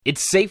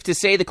It's safe to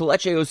say the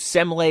Kelechi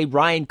Osemele,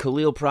 Ryan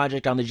Khalil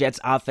project on the Jets'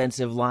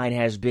 offensive line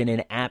has been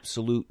an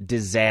absolute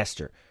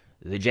disaster.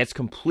 The Jets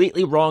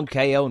completely wronged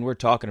KO, and we're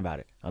talking about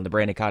it on the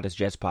Brandon Contes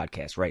Jets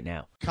podcast right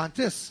now.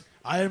 Contes,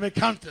 I am a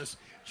Contes.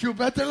 You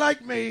better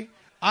like me.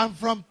 I'm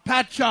from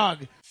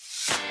Patchogue.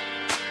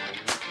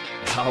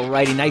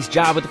 Alrighty, nice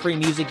job with the free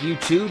music,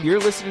 YouTube. You're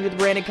listening to the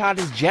Brandon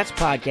Contes Jets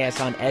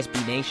podcast on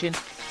SB Nation.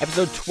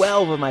 Episode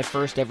 12 of my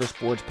first ever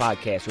sports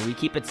podcast, where we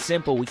keep it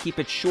simple, we keep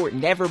it short,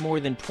 never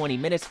more than 20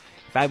 minutes.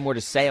 If I have more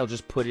to say, I'll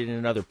just put it in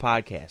another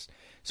podcast.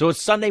 So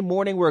it's Sunday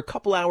morning. We're a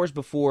couple hours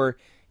before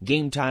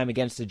game time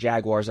against the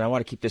Jaguars, and I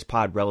want to keep this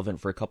pod relevant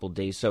for a couple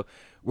days. So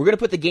we're going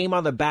to put the game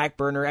on the back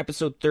burner.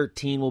 Episode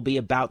 13 will be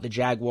about the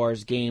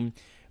Jaguars game.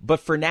 But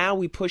for now,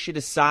 we push it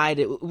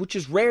aside, which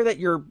is rare that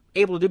you're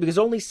able to do because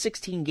only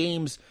 16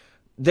 games,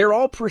 they're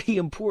all pretty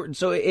important.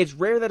 So it's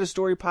rare that a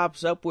story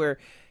pops up where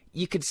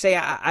you could say,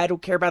 I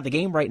don't care about the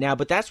game right now,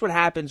 but that's what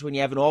happens when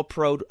you have an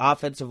all-pro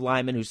offensive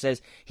lineman who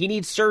says he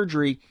needs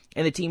surgery,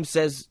 and the team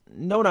says,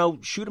 no,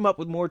 shoot him up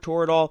with more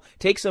Toradol,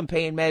 take some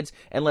pain meds,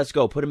 and let's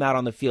go, put him out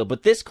on the field.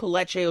 But this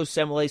Kelechi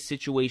Osemele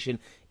situation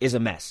is a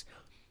mess.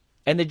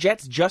 And the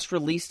Jets just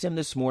released him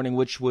this morning,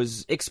 which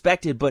was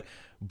expected, but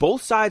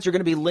both sides are going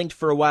to be linked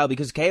for a while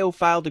because KO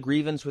filed a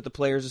grievance with the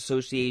Players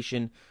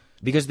Association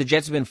because the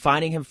Jets have been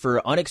fining him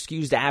for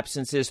unexcused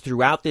absences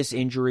throughout this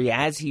injury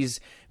as he's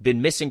been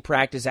missing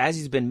practice, as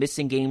he's been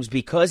missing games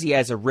because he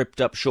has a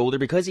ripped-up shoulder,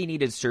 because he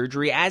needed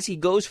surgery. As he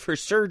goes for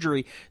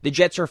surgery, the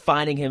Jets are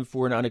fining him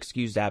for an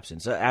unexcused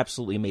absence.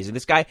 Absolutely amazing.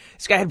 This guy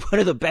had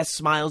one of the best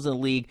smiles in the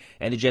league,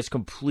 and the Jets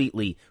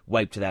completely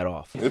wiped that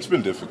off. It's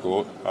been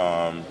difficult.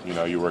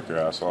 You work your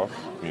ass off,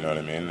 you know what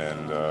I mean?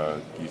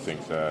 And you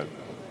think that,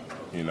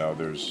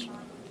 there's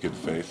good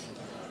faith.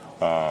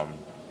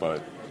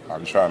 But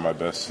I'm trying my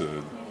best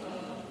to,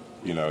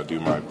 do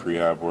my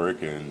prehab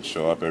work and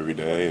show up every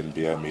day and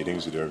be at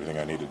meetings to do everything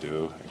I need to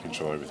do and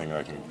control everything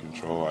I can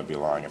control. I'd be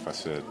lying if I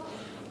said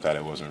that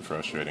it wasn't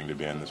frustrating to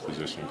be in this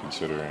position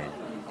considering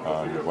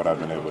what I've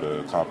been able to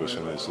accomplish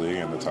in this league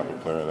and the type of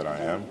player that I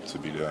am. To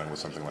be dealing with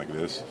something like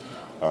this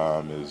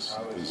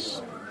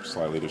is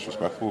slightly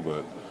disrespectful,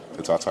 but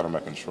it's outside of my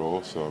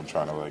control, so I'm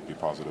trying to be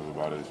positive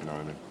about it, if you know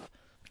what I mean.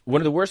 One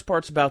of the worst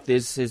parts about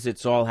this is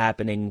it's all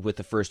happening with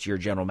the first-year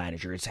general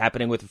manager. It's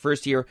happening with the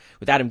first year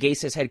with Adam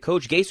Gase as head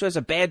coach. Gase has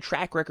a bad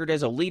track record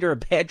as a leader, a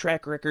bad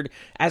track record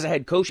as a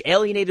head coach,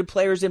 alienated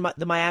players in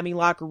the Miami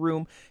locker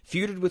room,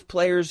 feuded with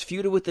players,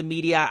 feuded with the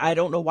media. I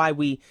don't know why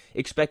we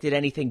expected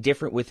anything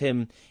different with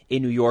him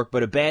in New York,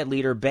 but a bad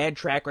leader, bad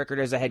track record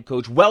as a head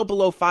coach, well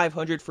below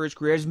 500 for his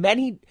career, as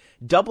many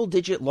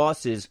double-digit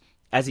losses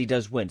as he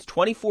does wins.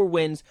 24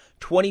 wins,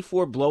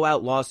 24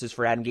 blowout losses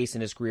for Adam Gase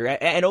in his career,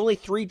 and only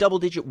 3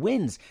 double-digit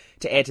wins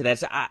to add to that.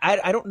 So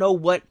I don't know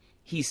what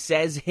he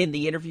says in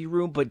the interview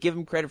room, but give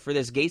him credit for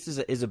this.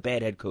 Gase is a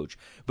bad head coach,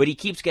 but he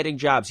keeps getting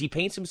jobs. He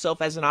paints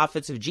himself as an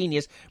offensive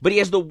genius, but he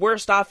has the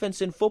worst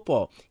offense in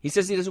football. He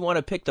says he doesn't want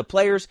to pick the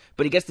players,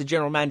 but he gets the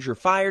general manager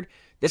fired.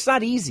 That's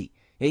not easy.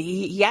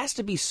 He has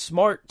to be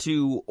smart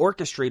to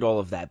orchestrate all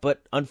of that,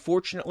 but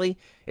unfortunately,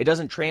 it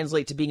doesn't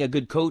translate to being a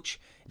good coach.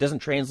 It doesn't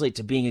translate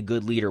to being a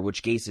good leader,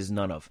 which Gase is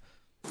none of.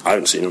 I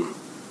haven't seen him.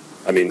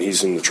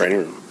 He's in the training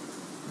room.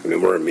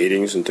 We're in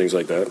meetings and things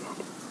like that.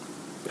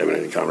 Haven't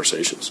had any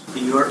conversations.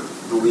 You're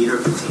the leader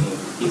of the team.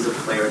 He's a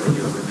player that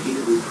you have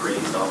repeatedly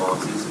praised all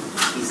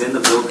offseason. He's in the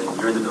building.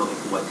 You're in the building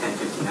for, 10,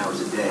 15 hours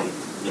a day.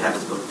 You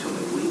haven't spoken to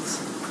him in weeks.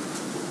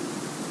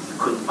 You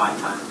couldn't find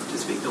time to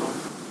speak to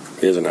him?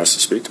 He hasn't asked to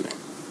speak to me.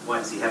 Why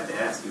does he have to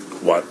ask you?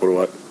 What?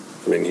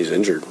 He's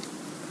injured.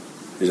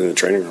 He's in the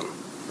training room.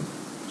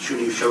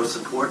 Shouldn't you show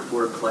support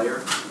for a player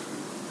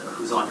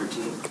who's on your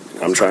team?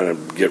 I'm trying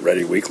to get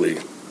ready weekly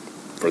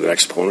for the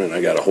next opponent.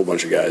 I got a whole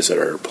bunch of guys that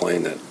are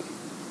playing that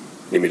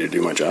need me to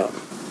do my job.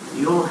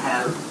 You don't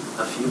have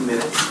a few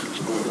minutes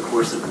over the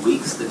course of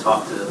weeks to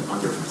talk to one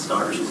of your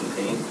starters who's in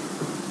pain?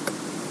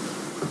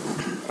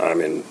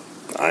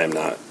 I am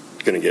not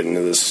going to get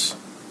into this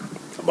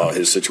about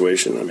his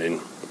situation. It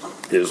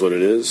is what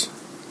it is.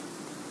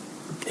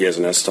 He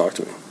hasn't asked to talk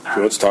to me. If he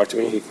wants to talk to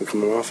me, he can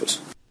come in the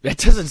office. That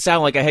doesn't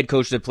sound like a head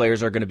coach that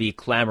players are going to be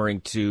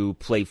clamoring to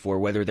play for,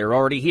 whether they're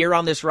already here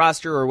on this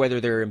roster or whether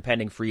they're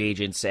impending free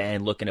agents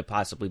and looking to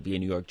possibly be a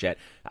New York Jet.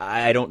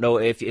 I don't know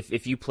if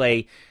you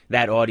play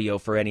that audio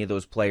for any of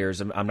those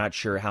players. I'm not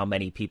sure how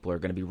many people are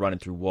going to be running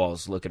through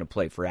walls looking to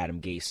play for Adam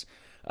Gase.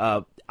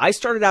 I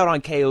started out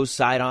on KO's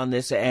side on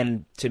this,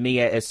 and to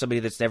me, as somebody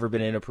that's never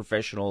been in a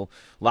professional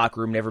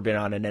locker room, never been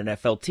on an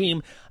NFL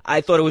team,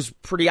 I thought it was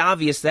pretty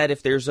obvious that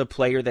if there's a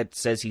player that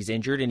says he's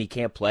injured and he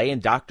can't play,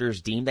 and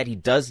doctors deem that he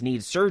does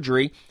need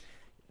surgery,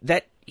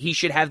 that he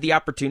should have the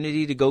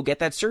opportunity to go get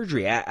that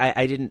surgery.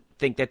 I didn't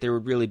think that there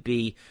would really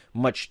be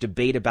much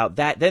debate about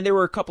that. Then there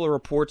were a couple of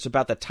reports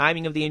about the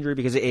timing of the injury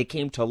because it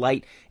came to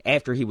light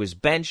after he was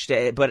benched.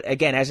 But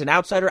again, as an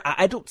outsider,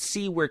 I don't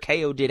see where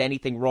KO did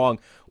anything wrong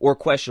or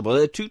questionable.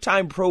 A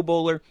two-time Pro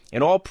Bowler,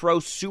 an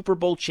All-Pro Super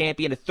Bowl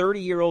champion, a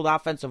 30-year-old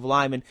offensive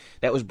lineman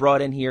that was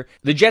brought in here.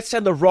 The Jets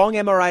send the wrong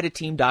MRI to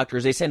team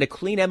doctors. They send a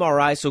clean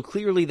MRI, so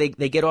clearly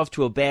they get off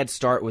to a bad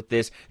start with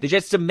this. The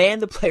Jets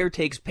demand the player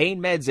takes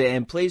pain meds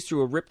and plays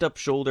through a ripped-up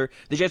shoulder.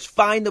 The Jets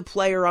find the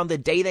player on the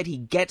day that he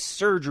gets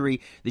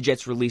surgery. The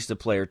Jets release the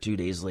player 2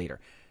 days later.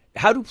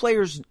 How do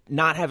players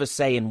not have a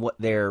say in what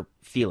they're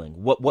feeling,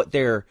 what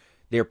their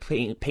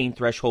pain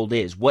threshold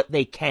is, what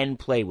they can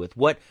play with,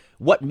 what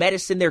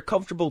medicine they're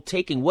comfortable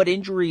taking, what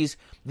injuries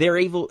they're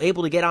able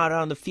to get out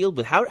on the field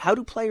with? How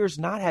do players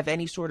not have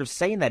any sort of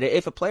say in that?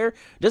 If a player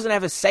doesn't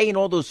have a say in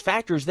all those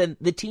factors, then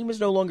the team is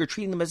no longer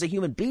treating them as a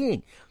human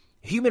being.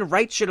 Human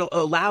rights should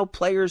allow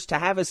players to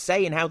have a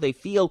say in how they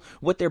feel,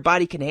 what their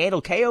body can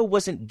handle. KO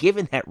wasn't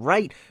given that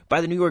right by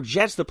the New York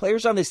Jets. The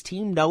players on this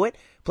team know it.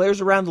 Players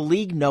around the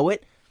league know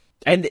it.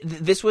 And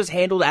this was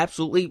handled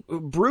absolutely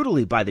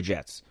brutally by the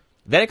Jets.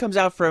 Then it comes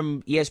out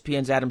from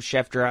ESPN's Adam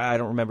Schefter. I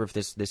don't remember if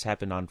this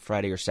happened on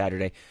Friday or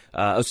Saturday.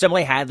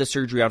 Osemele had the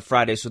surgery on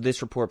Friday, so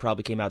this report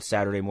probably came out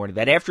Saturday morning.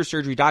 That after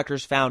surgery,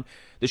 doctors found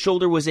the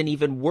shoulder was in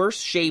even worse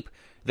shape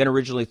than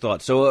originally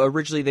thought. So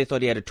originally they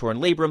thought he had a torn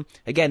labrum.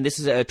 Again,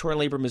 a torn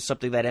labrum is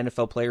something that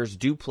NFL players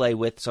do play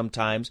with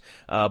sometimes,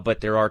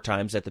 but there are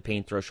times that the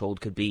pain threshold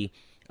could be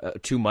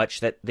too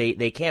much that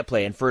they can't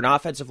play. And for an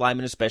offensive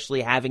lineman,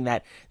 especially, having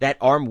that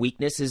arm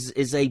weakness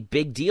is a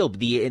big deal.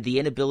 The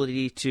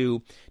inability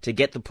to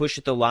get the push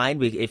at the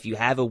line, if you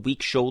have a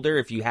weak shoulder,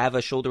 if you have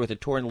a shoulder with a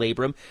torn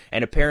labrum,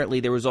 and apparently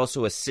there was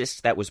also a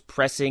cyst that was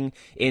pressing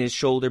in his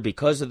shoulder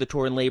because of the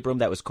torn labrum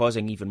that was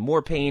causing even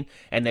more pain.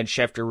 And then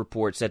Schefter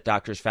reports that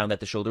doctors found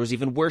that the shoulder was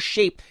even worse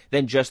shape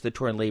than just the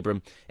torn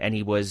labrum, and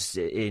he was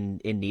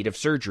in need of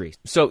surgery.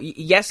 So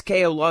yes,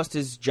 KO lost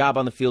his job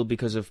on the field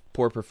because of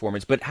poor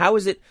performance, but how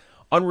is it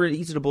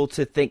unreasonable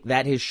to think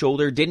that his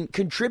shoulder didn't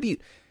contribute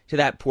to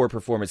that poor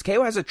performance?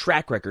 KO has a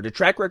track record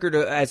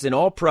as an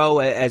All-Pro,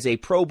 as a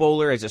Pro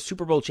Bowler, as a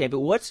Super Bowl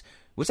champion. What's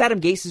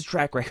Adam Gase's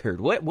track record?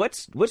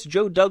 What's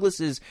Joe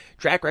Douglas's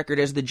track record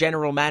as the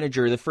general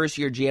manager, the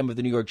first-year GM of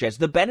the New York Jets?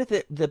 The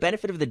benefit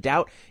of the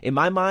doubt, in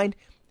my mind,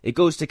 it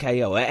goes to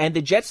KO. And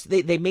the Jets,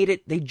 they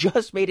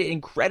just made it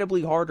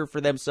incredibly harder for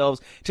themselves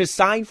to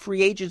sign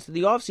free agents in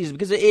the offseason,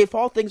 because if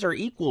all things are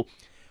equal,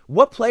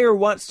 what player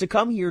wants to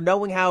come here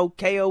knowing how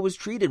KO was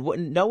treated,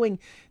 knowing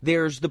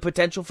there's the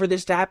potential for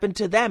this to happen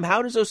to them?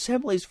 How does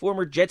Osemele's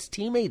former Jets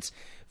teammates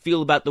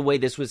feel about the way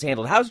this was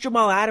handled? How's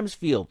Jamal Adams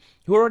feel,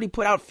 who already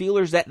put out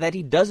feelers that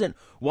he doesn't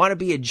want to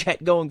be a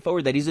Jet going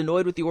forward, that he's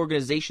annoyed with the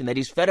organization, that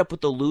he's fed up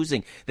with the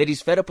losing, that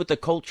he's fed up with the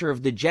culture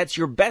of the Jets?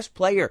 Your best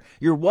player,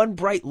 your one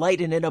bright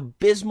light in an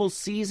abysmal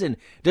season,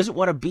 doesn't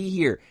want to be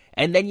here.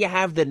 And then you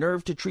have the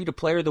nerve to treat a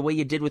player the way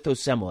you did with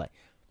Osemele.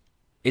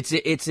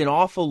 It's an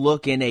awful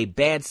look in a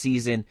bad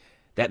season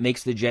that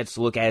makes the Jets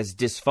look as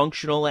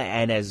dysfunctional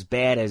and as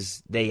bad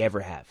as they ever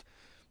have.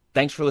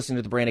 Thanks for listening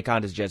to the Brandon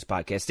Contes Jets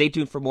podcast. Stay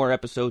tuned for more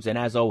episodes, and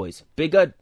as always, be good.